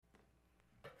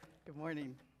Good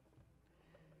morning.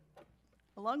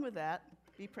 Along with that,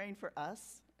 be praying for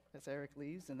us as Eric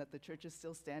leaves and that the church is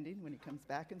still standing when he comes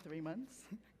back in 3 months.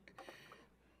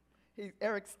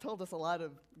 Eric's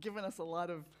given us a lot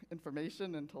of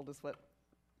information and told us what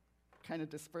kind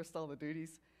of dispersed all the duties.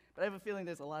 But I have a feeling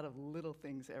there's a lot of little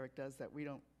things Eric does that we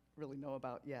don't really know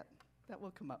about yet. That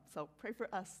will come up. So pray for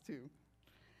us too.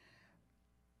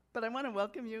 But I want to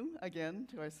welcome you again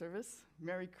to our service.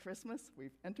 Merry Christmas.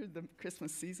 We've entered the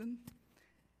Christmas season.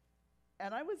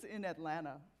 And I was in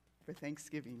Atlanta for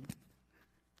Thanksgiving,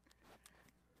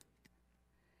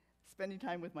 spending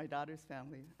time with my daughter's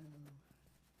family. Oh,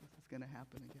 this is going to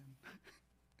happen again.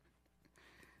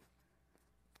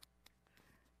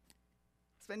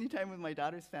 Spending time with my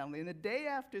daughter's family. And the day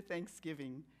after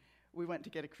Thanksgiving, we went to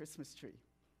get a Christmas tree.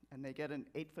 And they get an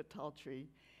 8-foot tall tree.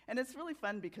 And it's really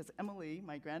fun because Emily,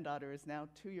 my granddaughter, is now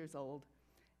 2 years old,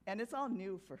 and it's all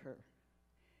new for her.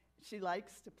 She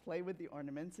likes to play with the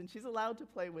ornaments, and she's allowed to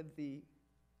play with the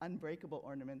unbreakable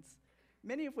ornaments,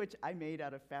 many of which I made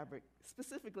out of fabric,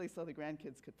 specifically so the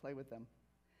grandkids could play with them.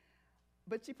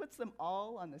 But she puts them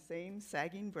all on the same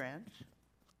sagging branch,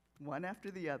 one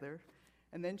after the other,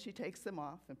 and then she takes them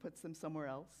off and puts them somewhere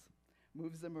else,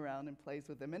 moves them around and plays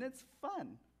with them, and it's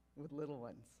fun with little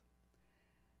ones.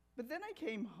 But then I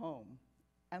came home,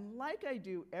 and like I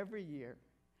do every year,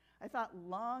 I thought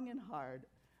long and hard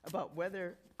about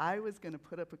whether I was going to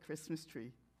put up a Christmas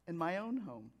tree in my own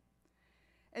home.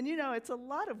 And you know, it's a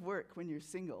lot of work when you're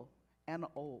single and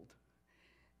old.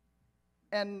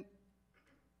 And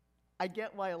I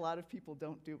get why a lot of people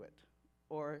don't do it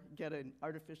or get an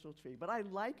artificial tree, but I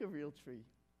like a real tree.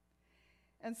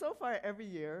 And so far every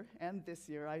year, and this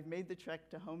year, I've made the trek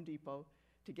to Home Depot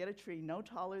to get a tree no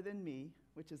taller than me,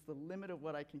 which is the limit of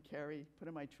what I can carry, put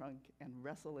in my trunk, and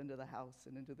wrestle into the house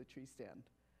and into the tree stand.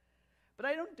 But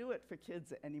I don't do it for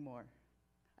kids anymore.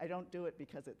 I don't do it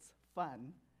because it's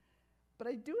fun, but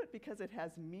I do it because it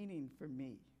has meaning for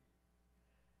me.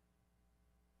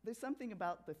 There's something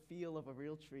about the feel of a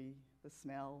real tree, the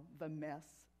smell, the mess,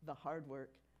 the hard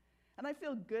work, and I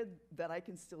feel good that I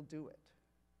can still do it.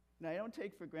 Now, I don't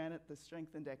take for granted the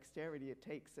strength and dexterity it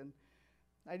takes, and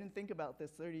I didn't think about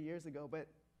this 30 years ago, but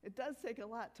it does take a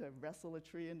lot to wrestle a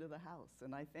tree into the house,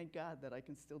 and I thank God that I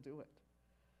can still do it.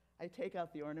 I take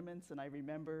out the ornaments, and I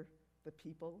remember the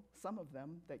people, some of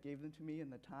them, that gave them to me in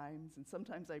the times, and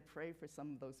sometimes I pray for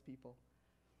some of those people.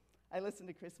 I listen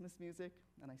to Christmas music,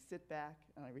 and I sit back,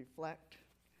 and I reflect,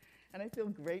 and I feel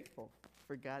grateful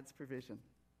for God's provision.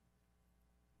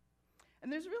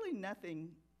 And there's really nothing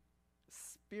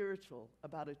spiritual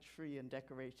about a tree and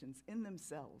decorations in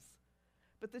themselves.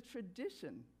 But the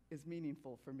tradition is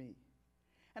meaningful for me.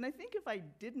 And I think if I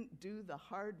didn't do the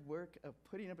hard work of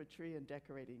putting up a tree and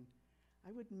decorating,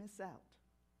 I would miss out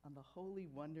on the holy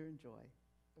wonder and joy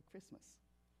of Christmas.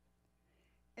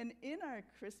 And in our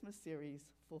Christmas series,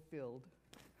 Fulfilled,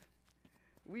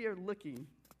 we are looking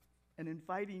and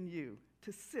inviting you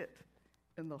to sit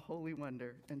in the holy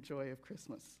wonder and joy of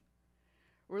Christmas.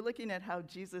 We're looking at how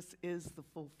Jesus is the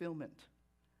fulfillment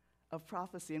of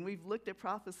prophecy. And we've looked at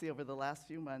prophecy over the last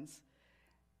few months,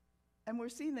 and we're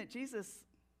seeing that Jesus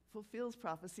fulfills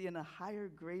prophecy in a higher,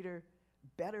 greater,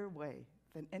 better way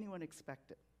than anyone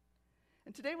expected.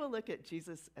 And today we'll look at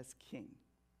Jesus as King.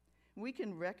 We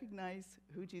can recognize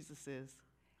who Jesus is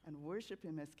and worship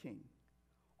him as King,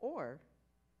 or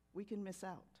we can miss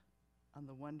out on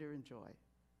the wonder and joy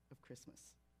of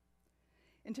Christmas.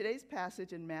 In today's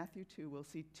passage in Matthew 2, we'll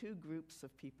see two groups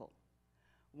of people.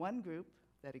 One group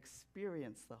that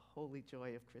experienced the holy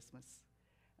joy of Christmas,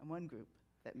 and one group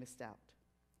that missed out.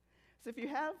 So if you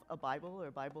have a Bible or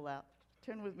a Bible app,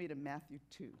 turn with me to Matthew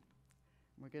 2.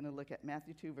 We're going to look at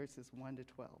Matthew 2, verses 1 to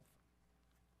 12.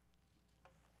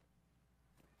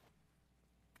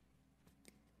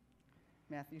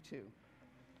 Matthew 2.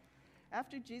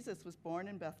 After Jesus was born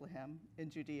in Bethlehem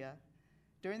in Judea,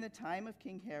 during the time of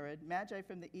King Herod, Magi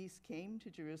from the east came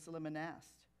to Jerusalem and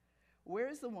asked, "Where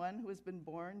is the one who has been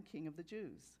born King of the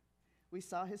Jews? We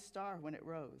saw his star when it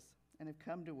rose and have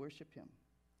come to worship him."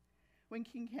 When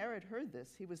King Herod heard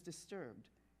this, he was disturbed,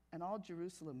 and all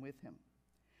Jerusalem with him.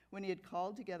 When he had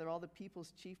called together all the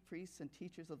people's chief priests and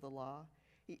teachers of the law,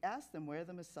 he asked them where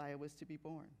the Messiah was to be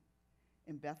born.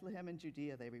 "In Bethlehem in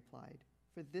Judea," they replied,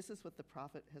 "for this is what the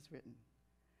prophet has written.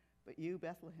 But you,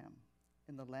 Bethlehem,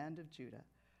 in the land of Judah,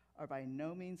 are by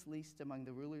no means least among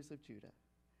the rulers of Judah.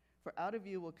 For out of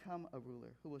you will come a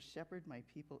ruler who will shepherd my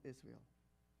people Israel."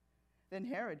 Then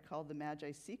Herod called the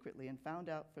Magi secretly and found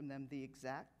out from them the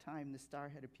exact time the star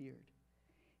had appeared.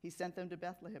 He sent them to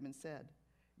Bethlehem and said,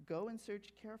 "Go and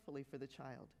search carefully for the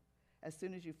child. As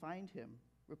soon as you find him,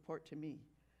 report to me,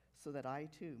 so that I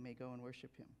too may go and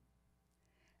worship him."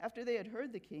 After they had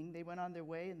heard the king, they went on their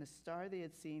way, and the star they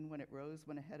had seen when it rose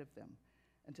went ahead of them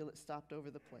until it stopped over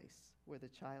the place where the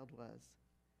child was.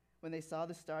 When they saw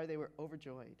the star, they were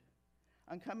overjoyed.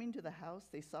 On coming to the house,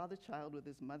 they saw the child with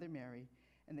his mother Mary,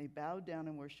 and they bowed down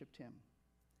and worshiped him.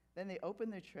 Then they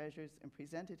opened their treasures and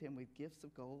presented him with gifts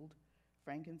of gold,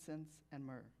 frankincense, and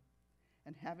myrrh.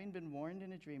 And having been warned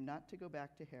in a dream not to go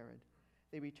back to Herod,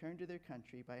 they returned to their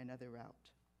country by another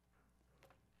route.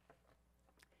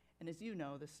 And as you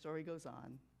know, the story goes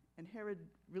on, and Herod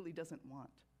really doesn't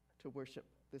want to worship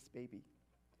this baby.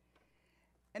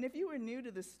 And if you were new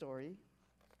to this story,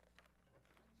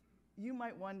 you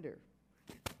might wonder,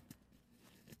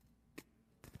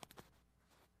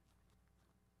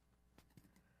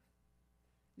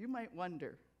 I'm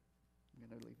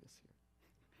going to leave this here.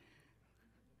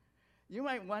 You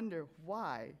might wonder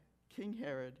why King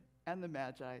Herod and the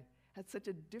Magi had such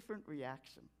a different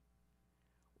reaction,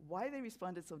 why they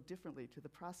responded so differently to the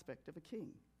prospect of a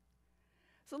king.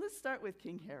 So let's start with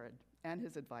King Herod and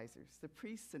his advisors, the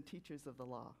priests and teachers of the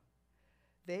law.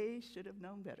 They should have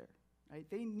known better, right?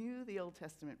 They knew the Old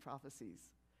Testament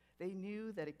prophecies. They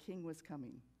knew that a king was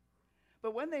coming.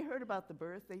 But when they heard about the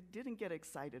birth, they didn't get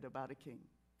excited about a king.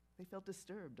 They felt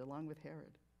disturbed along with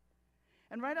Herod.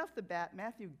 And right off the bat,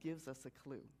 Matthew gives us a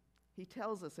clue. He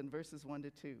tells us in verses 1 to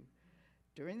 2,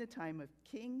 "During the time of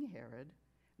King Herod,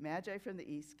 Magi from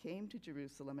the east came to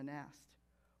Jerusalem and asked,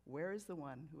 'Where is the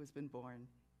one who has been born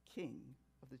King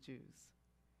of the Jews?'"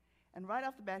 And right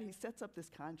off the bat, he sets up this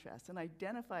contrast and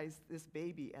identifies this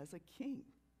baby as a king.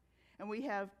 And we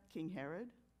have King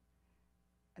Herod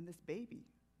and this baby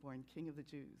born King of the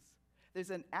Jews. There's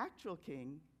an actual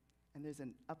king, and there's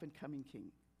an up-and-coming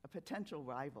king, a potential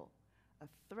rival, a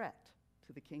threat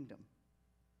to the kingdom.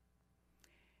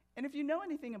 And if you know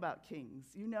anything about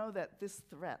kings, you know that this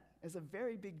threat is a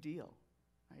very big deal,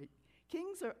 right?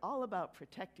 Kings are all about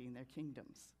protecting their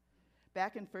kingdoms.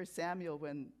 Back in 1 Samuel,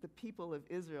 when the people of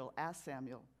Israel asked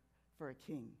Samuel for a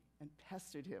king and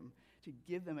pestered him to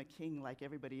give them a king like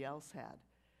everybody else had,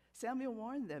 Samuel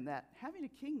warned them that having a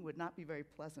king would not be very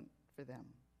pleasant for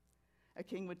them. A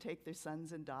king would take their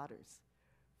sons and daughters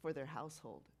for their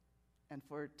household and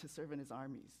to serve in his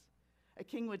armies. A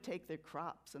king would take their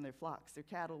crops and their flocks, their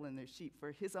cattle and their sheep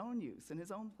for his own use and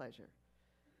his own pleasure.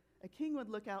 A king would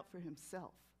look out for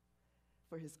himself,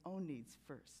 for his own needs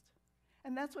first.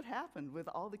 And that's what happened with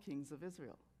all the kings of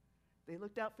Israel. They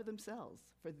looked out for themselves,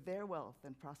 for their wealth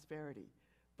and prosperity,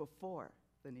 before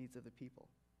the needs of the people.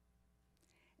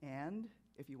 And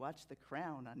if you watch The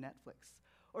Crown on Netflix,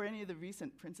 or any of the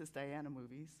recent Princess Diana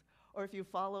movies, or if you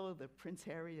follow the Prince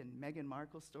Harry and Meghan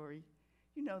Markle story,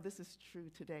 you know this is true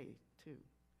today, too.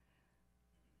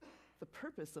 The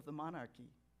purpose of the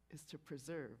monarchy is to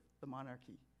preserve the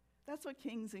monarchy. That's what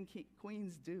kings and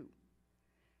queens do.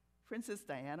 Princess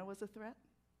Diana was a threat,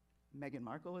 Meghan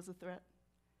Markle was a threat,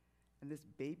 and this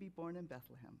baby born in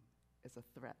Bethlehem is a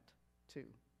threat, too.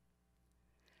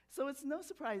 So it's no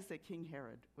surprise that King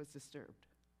Herod was disturbed.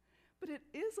 But it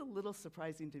is a little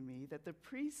surprising to me that the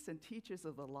priests and teachers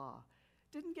of the law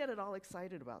didn't get at all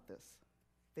excited about this.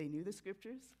 They knew the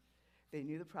scriptures, they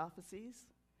knew the prophecies,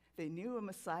 they knew a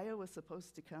Messiah was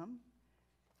supposed to come,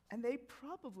 and they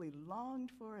probably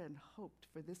longed for and hoped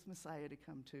for this Messiah to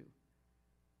come too.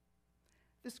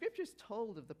 The scriptures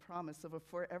told of the promise of a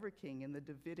forever king in the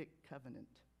Davidic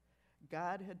covenant.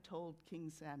 God had told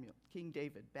King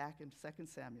David back in 2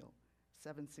 Samuel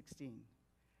 7:16,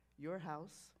 "Your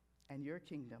house and your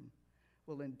kingdom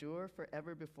will endure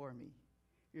forever before me.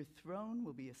 Your throne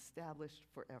will be established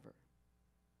forever."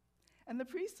 And the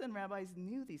priests and rabbis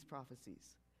knew these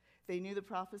prophecies. They knew the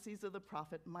prophecies of the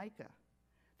prophet Micah,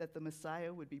 that the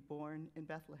Messiah would be born in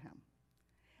Bethlehem.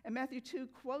 And Matthew 2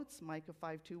 quotes Micah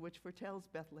 5:2, which foretells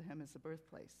Bethlehem as the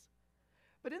birthplace.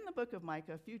 But in the book of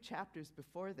Micah, a few chapters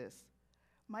before this,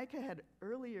 Micah had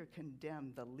earlier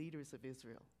condemned the leaders of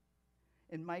Israel.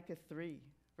 In Micah 3,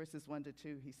 verses 1 to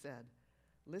 2, he said,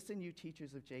 "Listen, you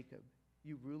teachers of Jacob,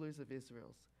 you rulers of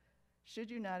Israel.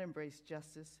 Should you not embrace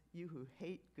justice, you who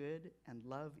hate good and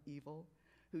love evil,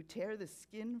 who tear the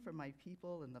skin from my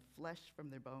people and the flesh from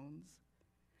their bones?"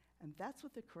 And that's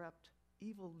what the corrupt,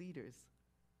 evil leaders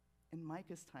in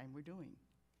Micah's time were doing.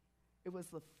 It was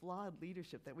the flawed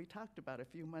leadership that we talked about a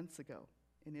few months ago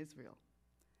in Israel.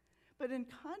 But in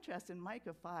contrast, in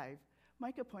Micah 5,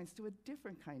 Micah points to a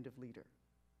different kind of leader.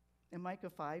 In Micah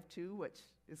 5:2, which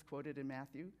is quoted in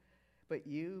Matthew, "But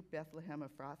you, Bethlehem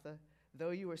Ephrathah,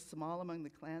 though you are small among the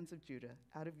clans of Judah,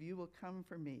 out of you will come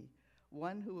for me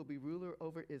one who will be ruler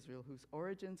over Israel, whose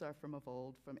origins are from of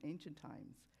old, from ancient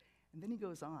times." And then he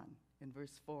goes on in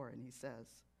verse 4, and he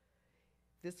says,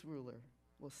 This ruler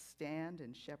will stand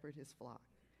and shepherd his flock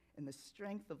in the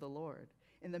strength of the Lord,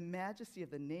 in the majesty of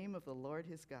the name of the Lord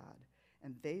his God,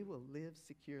 and they will live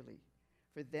securely,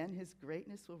 for then his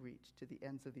greatness will reach to the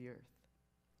ends of the earth.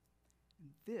 And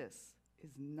this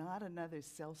is not another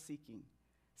self-seeking,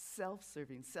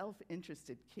 self-serving,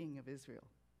 self-interested king of Israel.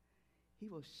 He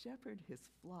will shepherd his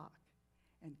flock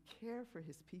and care for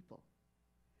his people.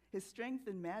 His strength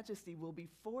and majesty will be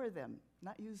for them,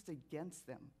 not used against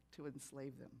them to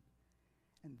enslave them.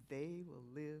 And they will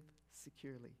live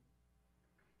securely.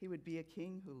 He would be a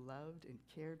king who loved and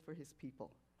cared for his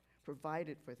people,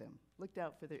 provided for them, looked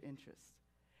out for their interests.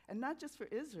 And not just for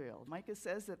Israel. Micah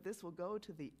says that this will go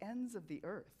to the ends of the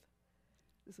earth.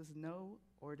 This is no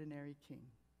ordinary king.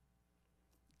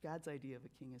 God's idea of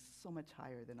a king is so much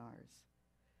higher than ours.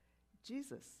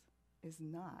 Jesus is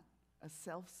not a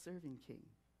self-serving king.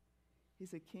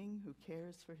 He's a king who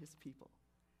cares for his people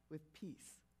with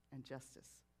peace and justice.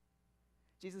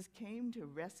 Jesus came to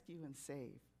rescue and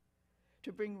save,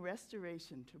 to bring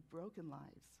restoration to broken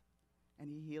lives,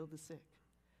 and he healed the sick,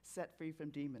 set free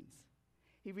from demons.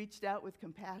 He reached out with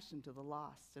compassion to the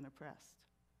lost and oppressed.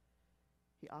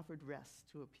 He offered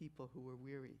rest to a people who were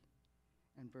weary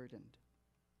and burdened.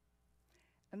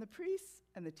 And the priests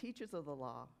and the teachers of the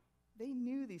law, they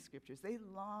knew these scriptures. They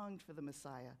longed for the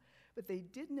Messiah, but they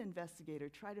didn't investigate or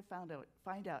try to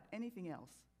find out anything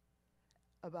else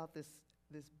about this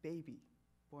baby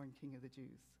born King of the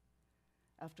Jews.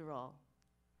 After all,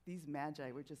 these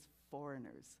magi were just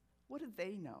foreigners. What did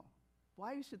they know?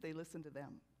 Why should they listen to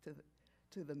them,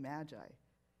 to the magi?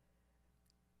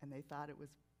 And they thought it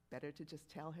was better to just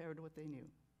tell Herod what they knew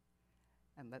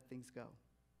and let things go.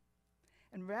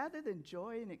 And rather than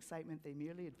joy and excitement, they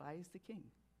merely advised the king,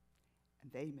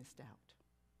 and they missed out.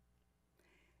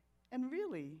 And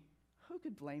really, who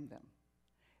could blame them?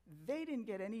 They didn't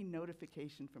get any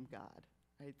notification from God,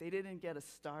 right? They didn't get a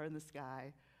star in the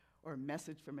sky or a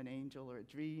message from an angel or a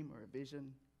dream or a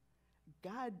vision.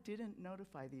 God didn't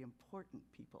notify the important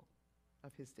people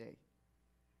of his day.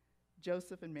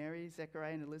 Joseph and Mary,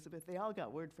 Zechariah and Elizabeth, they all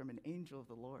got word from an angel of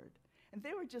the Lord. And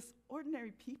they were just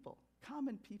ordinary people,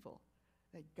 common people,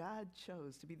 that God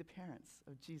chose to be the parents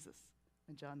of Jesus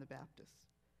and John the Baptist.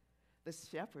 The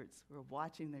shepherds were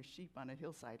watching their sheep on a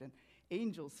hillside, and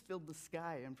angels filled the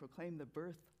sky and proclaimed the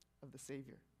birth of the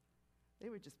Savior. They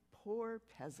were just poor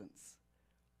peasants,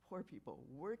 poor people,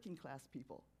 working class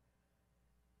people.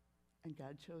 And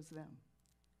God chose them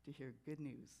to hear good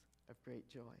news of great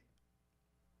joy.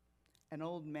 An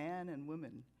old man and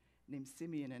woman named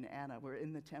Simeon and Anna were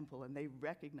in the temple, and they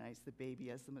recognized the baby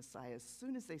as the Messiah as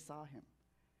soon as they saw him.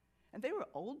 And they were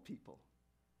old people.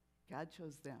 God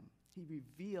chose them. He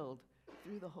revealed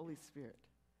through the Holy Spirit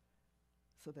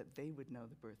so that they would know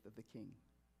the birth of the King.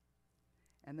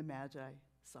 And the Magi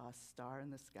saw a star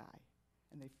in the sky,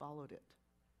 and they followed it.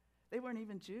 They weren't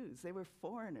even Jews. They were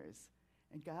foreigners,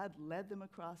 and God led them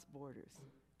across borders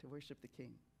to worship the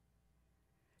King.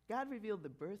 God revealed the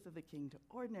birth of the King to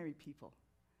ordinary people,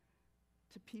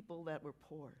 to people that were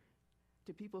poor,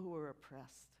 to people who were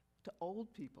oppressed, to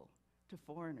old people, to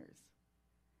foreigners.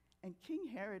 And King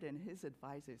Herod and his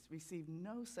advisors received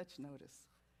no such notice.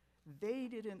 They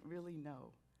didn't really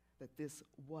know that this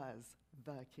was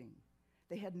the King.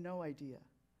 They had no idea.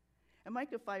 And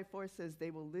Micah 5:4 says,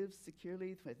 "They will live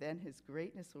securely, for then his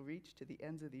greatness will reach to the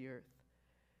ends of the earth."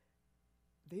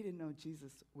 They didn't know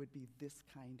Jesus would be this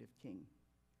kind of king,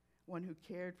 one who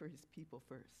cared for his people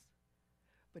first.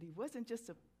 But he wasn't just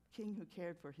a king who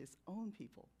cared for his own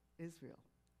people, Israel.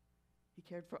 He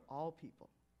cared for all people.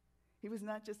 He was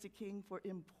not just a king for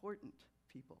important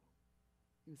people.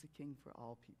 He was a king for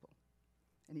all people.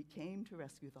 And he came to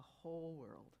rescue the whole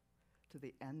world to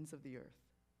the ends of the earth.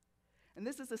 And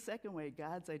this is the second way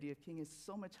God's idea of king is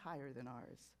so much higher than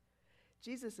ours.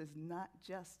 Jesus is not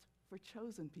just for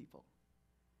chosen people.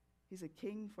 He's a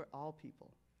king for all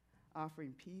people,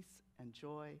 offering peace and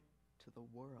joy to the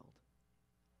world.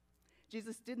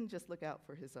 Jesus didn't just look out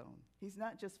for his own. He's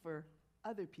not just for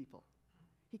other people.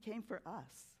 He came for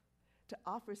us, to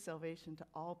offer salvation to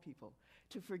all people,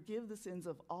 to forgive the sins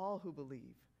of all who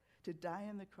believe, to die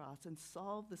on the cross and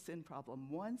solve the sin problem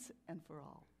once and for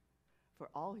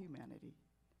all humanity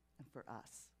and for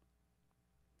us.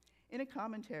 In a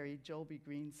commentary, Joel B.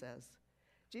 Green says,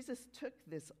 Jesus took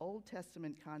this Old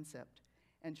Testament concept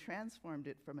and transformed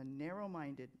it from a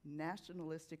narrow-minded,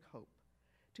 nationalistic hope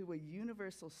to a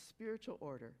universal spiritual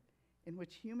order in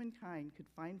which humankind could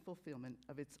find fulfillment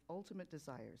of its ultimate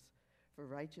desires for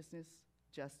righteousness,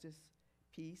 justice,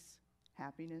 peace,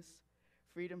 happiness,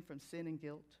 freedom from sin and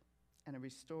guilt, and a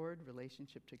restored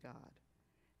relationship to God,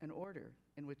 an order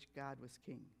in which God was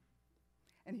king.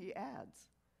 And he adds,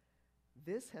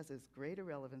 this has as great a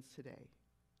relevance today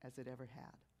as it ever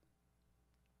had.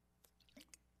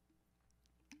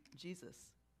 Jesus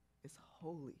is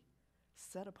holy,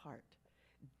 set apart,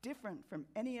 different from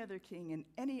any other king and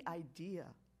any idea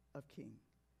of king.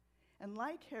 And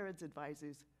like Herod's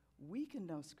advisors, we can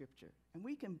know Scripture and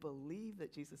we can believe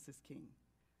that Jesus is king,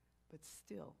 but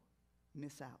still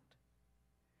miss out.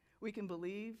 We can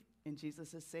believe in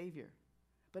Jesus as Savior,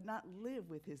 but not live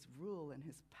with his rule and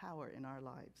his power in our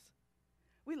lives.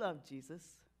 We love Jesus,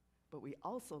 but we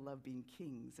also love being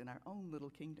kings in our own little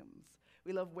kingdoms.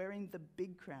 We love wearing the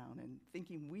big crown and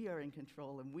thinking we are in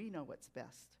control and we know what's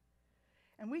best.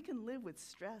 And we can live with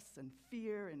stress and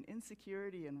fear and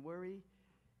insecurity and worry,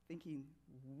 thinking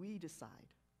we decide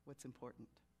what's important,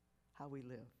 how we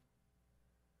live.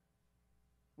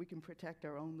 We can protect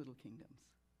our own little kingdoms,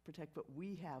 protect what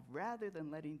we have, rather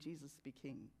than letting Jesus be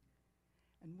king.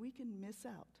 And we can miss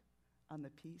out on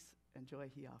the peace and joy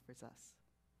he offers us.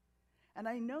 And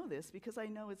I know this because I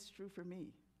know it's true for me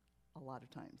a lot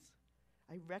of times.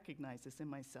 I recognize this in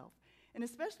myself. And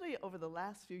especially over the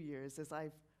last few years, as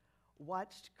I've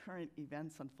watched current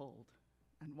events unfold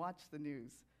and watched the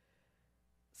news,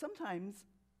 sometimes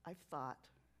I've thought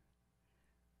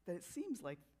that it seems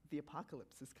like the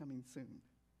apocalypse is coming soon,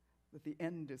 that the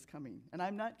end is coming. And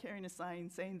I'm not carrying a sign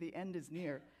saying the end is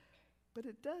near, but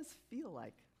it does feel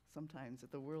like sometimes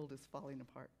that the world is falling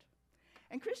apart.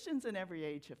 And Christians in every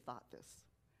age have thought this.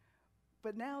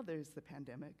 But now there's the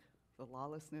pandemic, the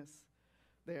lawlessness,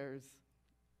 there's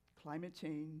climate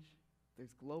change,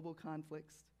 there's global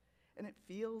conflicts, and it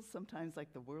feels sometimes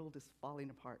like the world is falling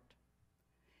apart.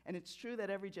 And it's true that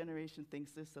every generation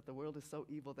thinks this, that the world is so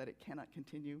evil that it cannot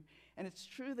continue. And it's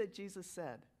true that Jesus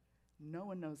said, no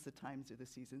one knows the times or the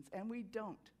seasons, and we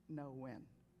don't know when.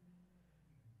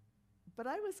 But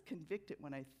I was convicted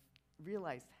when I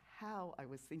realized how I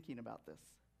was thinking about this.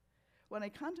 When I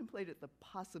contemplated the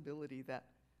possibility that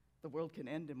the world can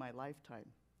end in my lifetime,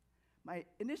 my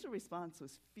initial response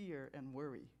was fear and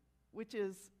worry, which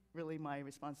is really my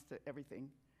response to everything.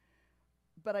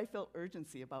 But I felt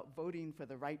urgency about voting for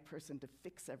the right person to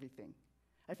fix everything.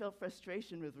 I felt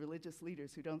frustration with religious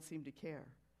leaders who don't seem to care.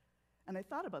 And I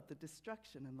thought about the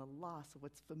destruction and the loss of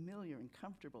what's familiar and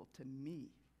comfortable to me.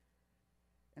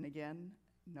 And again,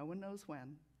 no one knows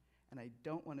when, and I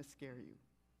don't want to scare you.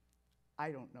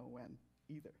 I don't know when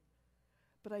either.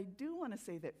 But I do want to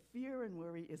say that fear and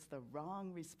worry is the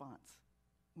wrong response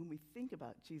when we think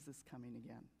about Jesus coming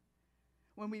again.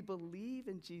 When we believe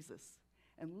in Jesus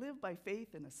and live by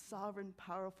faith in a sovereign,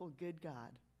 powerful, good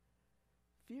God,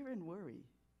 fear and worry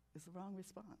is the wrong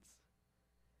response.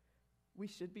 We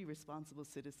should be responsible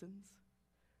citizens.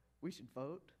 We should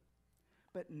vote,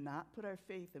 but not put our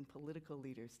faith in political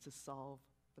leaders to solve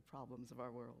the problems of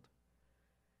our world.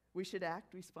 We should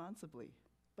act responsibly,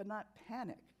 but not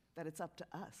panic that it's up to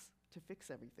us to fix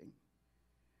everything.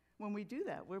 When we do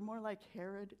that, we're more like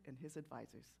Herod and his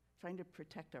advisors, trying to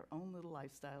protect our own little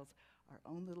lifestyles, our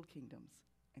own little kingdoms,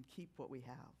 and keep what we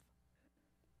have.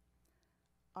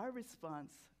 Our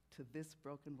response to this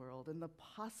broken world and the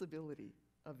possibility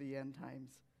of the end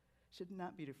times should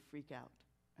not be to freak out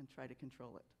and try to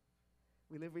control it.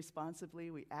 We live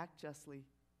responsibly, we act justly,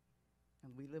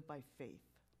 and we live by faith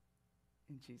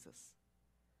in Jesus.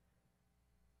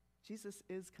 Jesus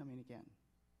is coming again.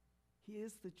 He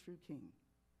is the true King.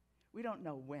 We don't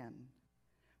know when,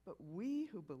 but we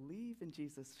who believe in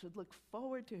Jesus should look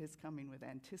forward to his coming with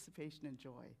anticipation and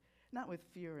joy, not with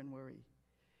fear and worry,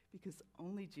 because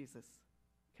only Jesus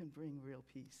can bring real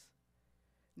peace.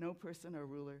 No person or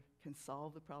ruler can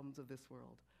solve the problems of this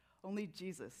world. Only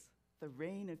Jesus, the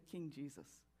reign of King Jesus,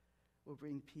 will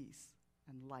bring peace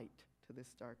and light to this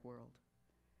dark world.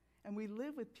 And we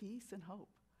live with peace and hope,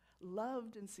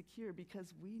 loved and secure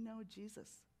because we know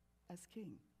Jesus as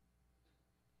King.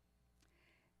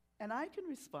 And I can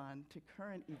respond to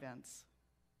current events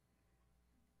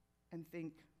and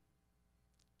think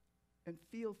and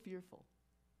feel fearful,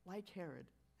 like Herod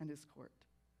and his court.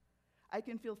 I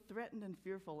can feel threatened and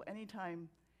fearful anytime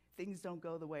things don't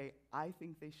go the way I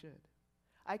think they should.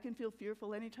 I can feel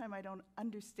fearful anytime I don't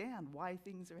understand why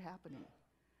things are happening.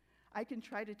 I can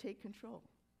try to take control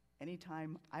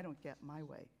anytime I don't get my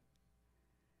way.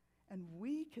 And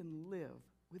we can live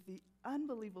with the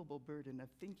unbelievable burden of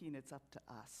thinking it's up to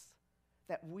us,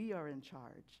 that we are in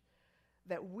charge,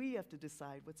 that we have to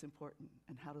decide what's important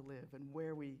and how to live and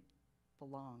where we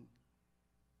belong.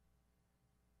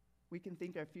 We can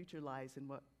think our future lies in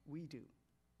what we do,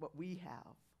 what we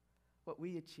have, what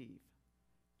we achieve,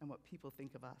 and what people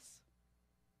think of us.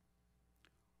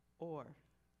 Or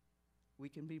we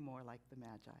can be more like the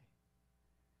Magi.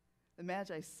 The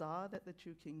Magi saw that the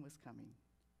true king was coming,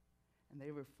 and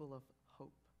they were full of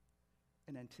hope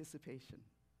and anticipation.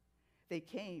 They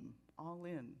came all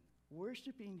in,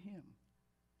 worshiping him.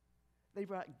 They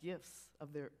brought gifts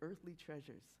of their earthly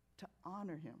treasures to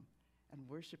honor him and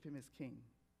worship him as king.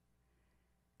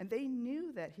 And they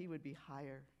knew that he would be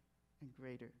higher and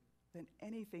greater than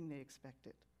anything they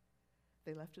expected.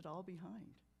 They left it all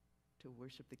behind to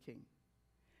worship the king.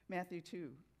 Matthew 2,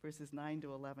 verses 9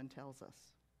 to 11 tells us,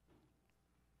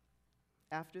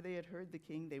 after they had heard the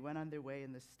king, they went on their way,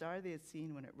 and the star they had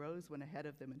seen when it rose went ahead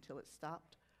of them until it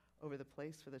stopped over the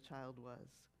place where the child was.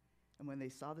 And when they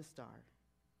saw the star,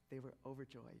 they were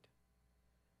overjoyed.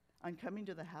 On coming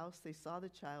to the house, they saw the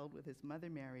child with his mother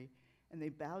Mary, and they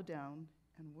bowed down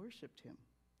and worshiped him.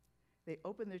 They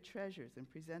opened their treasures and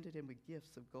presented him with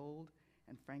gifts of gold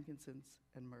and frankincense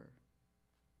and myrrh.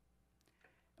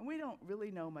 And we don't really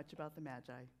know much about the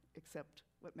Magi except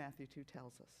what Matthew 2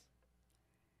 tells us.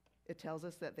 It tells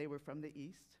us that they were from the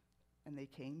east, and they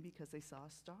came because they saw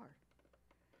a star.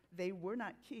 They were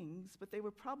not kings, but they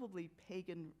were probably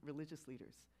pagan religious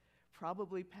leaders,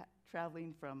 probably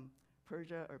traveling from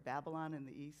Persia or Babylon in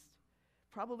the east,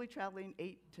 probably traveling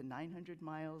 800 to 900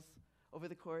 miles over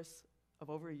the course of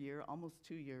over a year, almost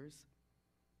 2 years.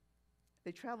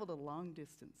 They traveled a long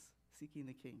distance seeking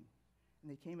the king,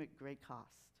 and they came at great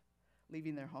cost,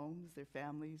 leaving their homes, their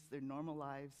families, their normal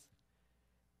lives.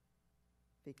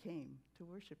 They came to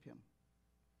worship him.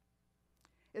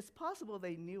 It's possible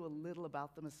they knew a little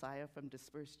about the Messiah from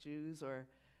dispersed Jews or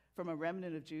from a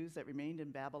remnant of Jews that remained in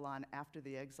Babylon after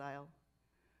the exile,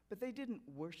 but they didn't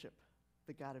worship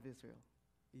the God of Israel,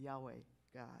 Yahweh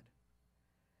God.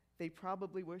 They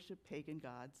probably worshiped pagan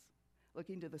gods,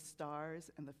 looking to the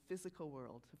stars and the physical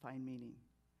world to find meaning.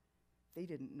 They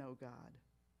didn't know God,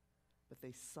 but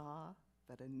they saw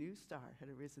that a new star had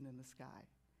arisen in the sky,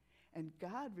 and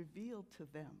God revealed to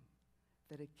them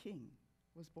that a king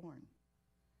was born.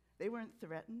 They weren't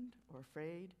threatened or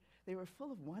afraid. They were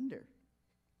full of wonder.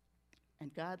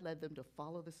 And God led them to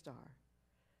follow the star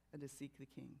and to seek the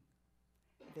king.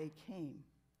 They came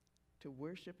to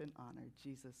worship and honor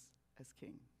Jesus as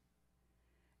king.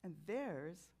 And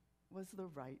theirs was the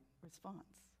right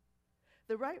response.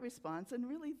 The right response, and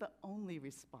really the only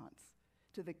response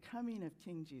to the coming of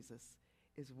King Jesus,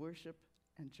 is worship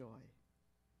and joy.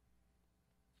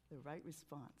 The right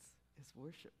response is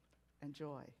worship and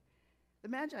joy. The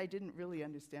Magi didn't really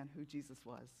understand who Jesus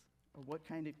was or what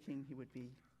kind of king he would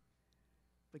be,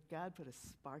 but God put a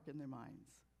spark in their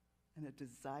minds and a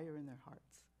desire in their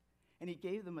hearts, and he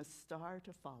gave them a star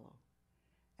to follow,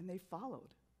 and they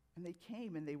followed, and they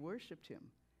came, and they worshiped him.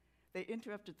 They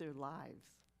interrupted their lives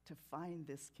to find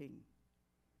this king,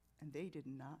 and they did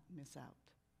not miss out.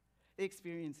 They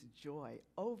experienced joy,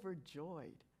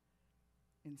 overjoyed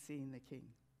in seeing the king.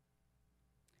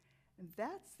 And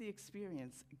that's the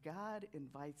experience God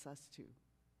invites us to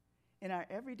in our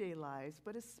everyday lives,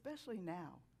 but especially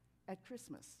now at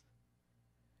Christmas.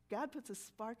 God puts a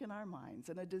spark in our minds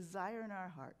and a desire in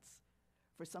our hearts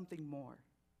for something more,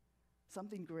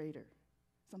 something greater,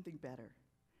 something better.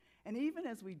 And even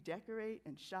as we decorate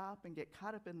and shop and get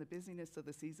caught up in the busyness of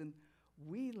the season,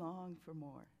 we long for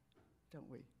more, don't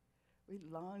we? We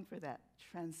long for that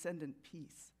transcendent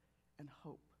peace and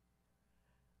hope,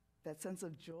 that sense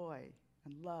of joy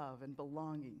and love and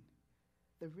belonging,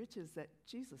 the riches that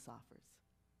Jesus offers.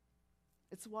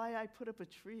 It's why I put up a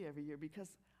tree every year, because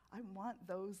I want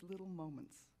those little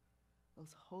moments,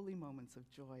 those holy moments of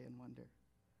joy and wonder.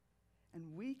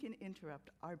 And we can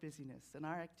interrupt our busyness and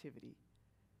our activity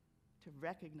to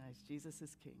recognize Jesus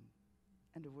as King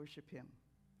and to worship him.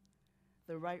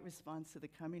 The right response to the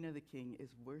coming of the King is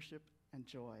worship and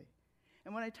joy.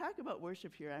 And when I talk about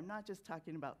worship here, I'm not just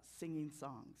talking about singing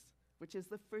songs, which is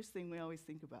the first thing we always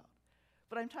think about,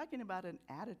 but I'm talking about an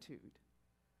attitude,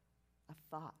 a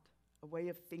thought, a way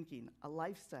of thinking, a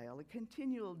lifestyle, a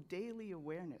continual daily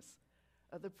awareness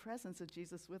of the presence of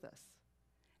Jesus with us.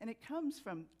 And it comes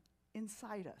from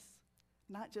inside us,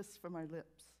 not just from our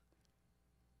lips.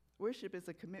 Worship is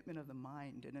a commitment of the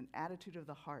mind and an attitude of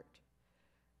the heart.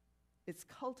 It's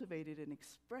cultivated and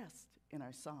expressed in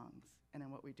our songs and in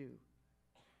what we do.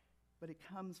 But it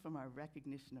comes from our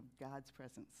recognition of God's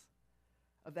presence,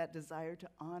 of that desire to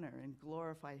honor and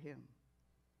glorify him.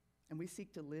 And we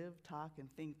seek to live, talk,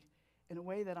 and think in a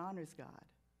way that honors God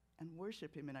and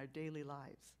worship him in our daily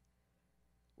lives.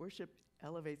 Worship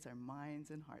elevates our minds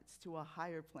and hearts to a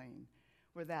higher plane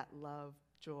where that love,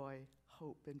 joy,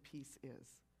 hope, and peace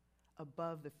is,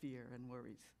 above the fear and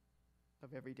worries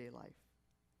of everyday life.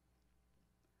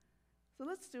 So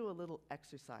let's do a little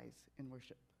exercise in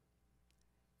worship.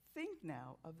 Think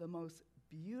now of the most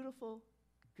beautiful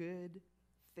good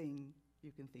thing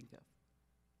you can think of.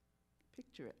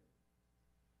 Picture it.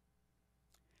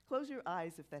 Close your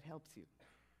eyes if that helps you.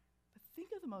 But think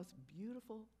of the most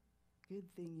beautiful, good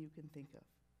thing you can think of.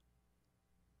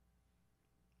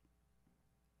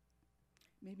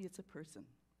 Maybe it's a person.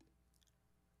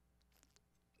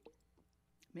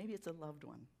 Maybe it's a loved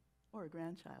one or a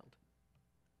grandchild.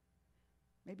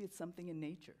 Maybe it's something in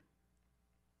nature,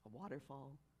 a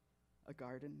waterfall, a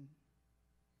garden.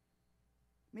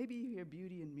 Maybe you hear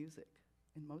beauty in music,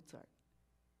 in Mozart,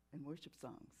 in worship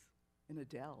songs, in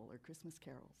Adele or Christmas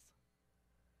carols.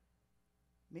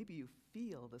 Maybe you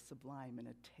feel the sublime in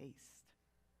a taste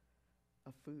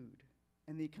of food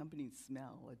and the accompanying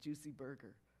smell, a juicy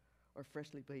burger or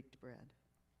freshly baked bread.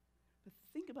 But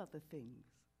think about the things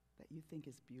that you think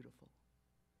is beautiful.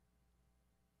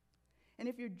 And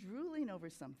if you're drooling over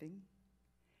something,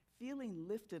 feeling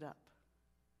lifted up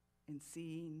in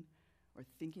seeing or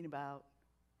thinking about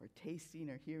or tasting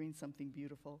or hearing something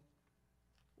beautiful,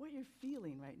 what you're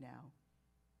feeling right now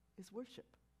is worship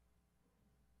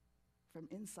from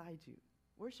inside you.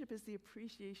 Worship is the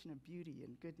appreciation of beauty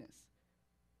and goodness.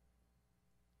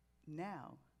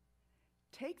 Now,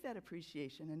 take that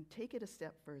appreciation and take it a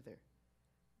step further.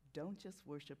 Don't just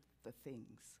worship the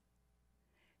things.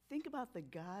 Think about the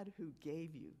God who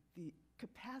gave you the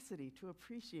capacity to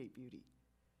appreciate beauty.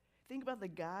 Think about the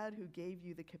God who gave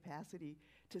you the capacity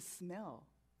to smell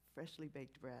freshly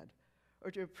baked bread,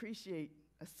 or to appreciate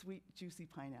a sweet, juicy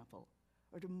pineapple,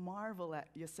 or to marvel at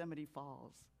Yosemite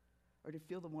Falls, or to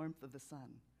feel the warmth of the sun,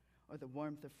 or the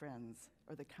warmth of friends,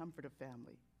 or the comfort of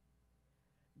family.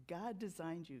 God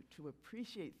designed you to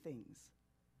appreciate things,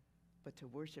 but to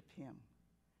worship Him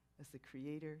as the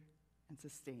creator and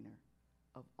sustainer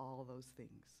of all those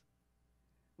things.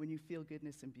 When you feel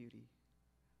goodness and beauty,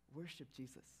 worship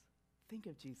Jesus. Think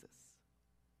of Jesus.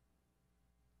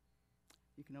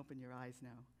 You can open your eyes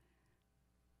now.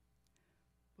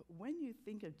 But when you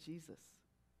think of Jesus,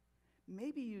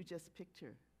 maybe you just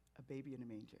picture a baby in a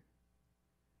manger.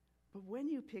 But when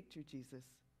you picture Jesus,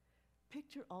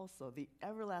 picture also the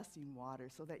everlasting water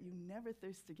so that you never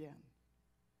thirst again,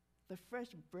 the fresh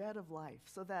bread of life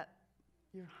so that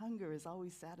your hunger is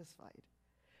always satisfied.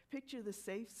 Picture the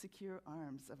safe, secure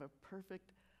arms of a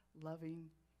perfect, loving,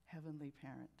 heavenly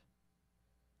parent.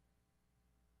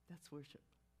 That's worship.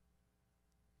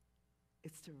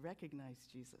 It's to recognize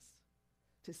Jesus,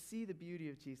 to see the beauty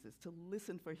of Jesus, to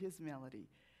listen for His melody,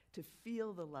 to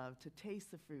feel the love, to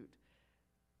taste the fruit,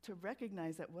 to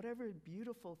recognize that whatever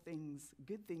beautiful things,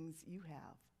 good things you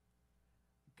have,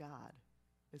 God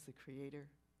is the creator,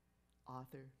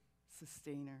 author,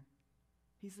 sustainer.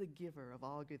 He's the giver of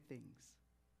all good things.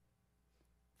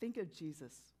 Think of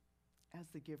Jesus as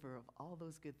the giver of all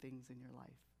those good things in your life.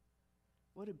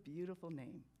 What a beautiful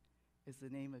name is the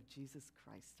name of Jesus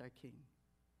Christ, our King.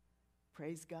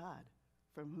 Praise God,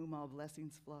 from whom all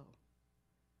blessings flow.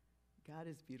 God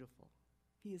is beautiful.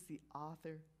 He is the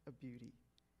author of beauty.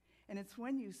 And it's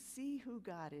when you see who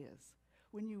God is,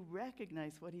 when you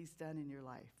recognize what He's done in your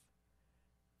life,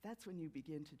 that's when you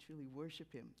begin to truly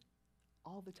worship Him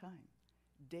all the time,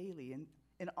 daily, and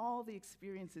in all the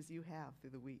experiences you have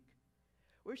through the week.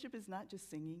 Worship is not just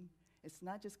singing. It's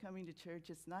not just coming to church.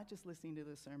 It's not just listening to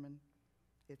the sermon.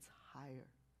 It's higher.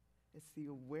 It's the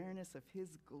awareness of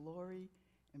His glory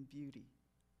and beauty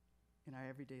in our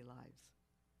everyday lives.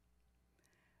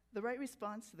 The right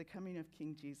response to the coming of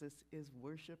King Jesus is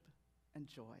worship and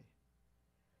joy.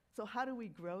 So how do we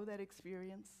grow that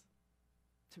experience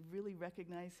to really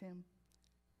recognize Him?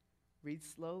 Read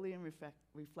slowly and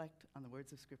reflect on the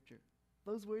words of Scripture.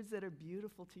 Those words that are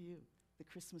beautiful to you, the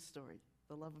Christmas story,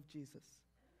 the love of Jesus.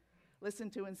 Listen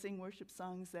to and sing worship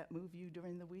songs that move you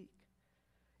during the week.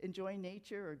 Enjoy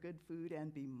nature or good food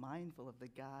and be mindful of the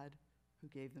God who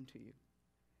gave them to you.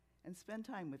 And spend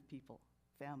time with people,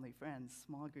 family, friends,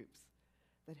 small groups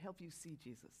that help you see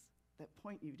Jesus, that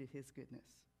point you to His goodness.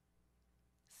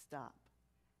 Stop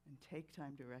and take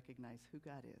time to recognize who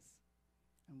God is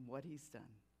and what He's done,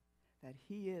 that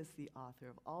He is the author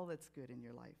of all that's good in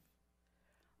your life.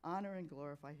 Honor and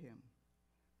glorify Him.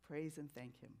 Praise and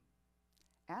thank Him.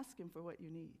 Ask Him for what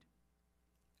you need.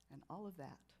 And all of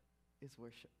that is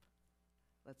worship.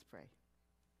 Let's pray.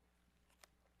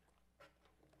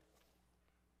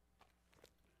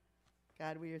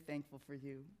 God, we are thankful for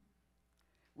You.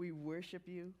 We worship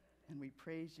You and we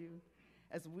praise You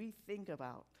as we think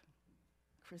about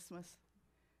Christmas,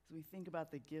 as we think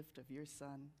about the gift of Your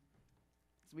Son,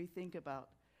 as we think about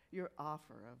Your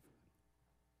offer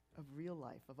of real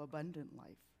life, of abundant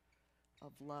life,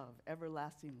 of love,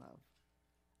 everlasting love,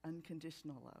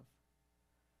 unconditional love.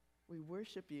 We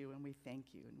worship You and we thank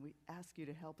You, and we ask You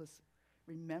to help us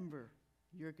remember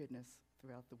your goodness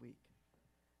throughout the week.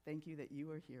 Thank you that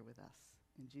you are here with us.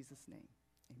 In Jesus' name,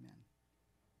 amen.